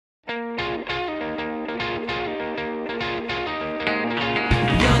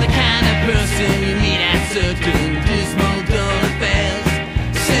person you meet at certain dismal dull affairs.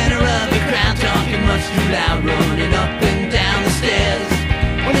 Center of the crowd talking much too loud, running up and down the stairs.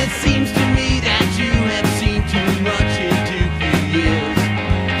 Well, it seems to me that you have seen too much in too few years.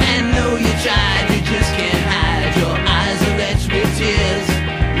 And though you tried, you just can't hide. Your eyes are etched with tears.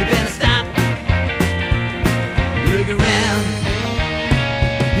 You better stop. Look around.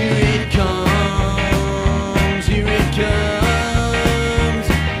 Here it comes. Here it comes.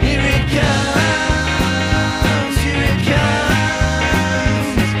 Here it comes. Here it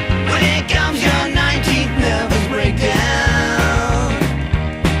comes. When it comes, your 19th nervous breakdown.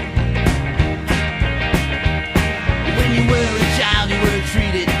 When you were a child, you were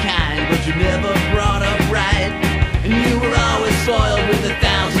treated kind, but you never brought up right. And you were always spoiled with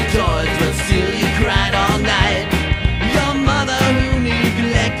 1,000 toys, but still you cried all night. Your mother who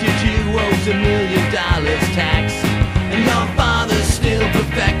neglected you owes $1 million tax. And your father's still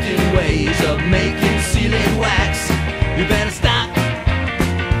perfecting ways of making ceiling wax. You better stop.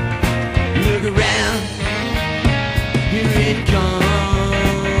 Look around. Here it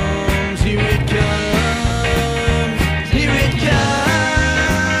comes. Here it comes. Here it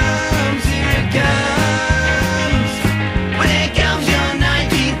comes. Here it comes. When it comes, your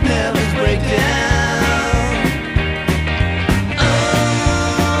 19th nervous breakdown.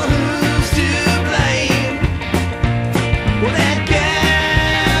 Oh, who's to blame? Well, that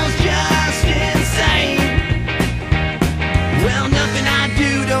girl's just insane. Well, nothing I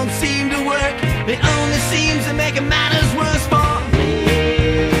do don't seem to work. It only seems to make matters worse for me.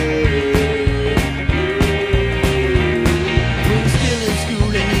 We were still in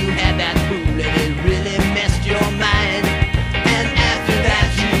school and you had that fool, and it really messed your mind. And after that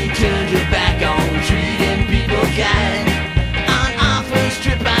you turned your back on treating people kind. On our first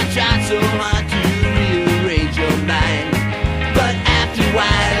trip I tried so hard to rearrange your mind, but after a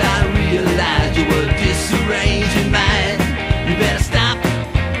while I realized you were disarranging mine. You better stop.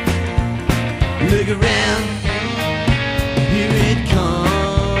 Look around. Here it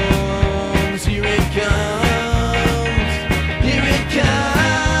comes. Here it comes. Here it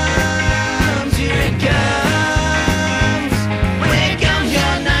comes. Here it comes. When it comes,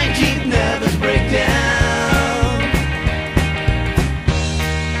 your 19th nervous breakdown.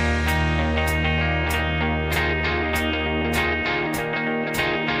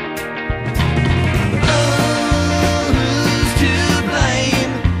 Oh, who's to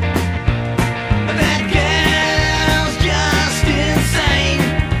blame? That girl's just insane.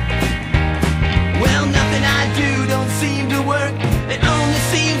 Well, nothing I do don't seem to work. It only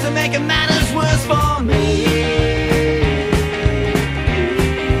seems to make matters worse for me.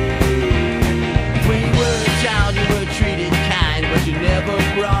 When you were a child, you were treated kind, but you never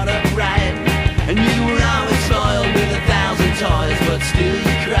brought up right. And you were always spoiled with 1,000 toys, but still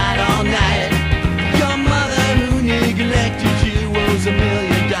you cried all night. Your mother who neglected you owes $1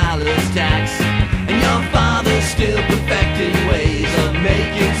 million tax. And your father's still perfecting ways of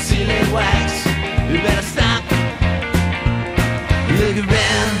making ceiling wax. You better stop. Look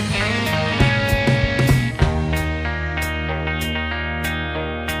around.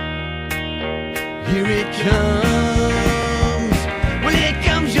 Here it comes.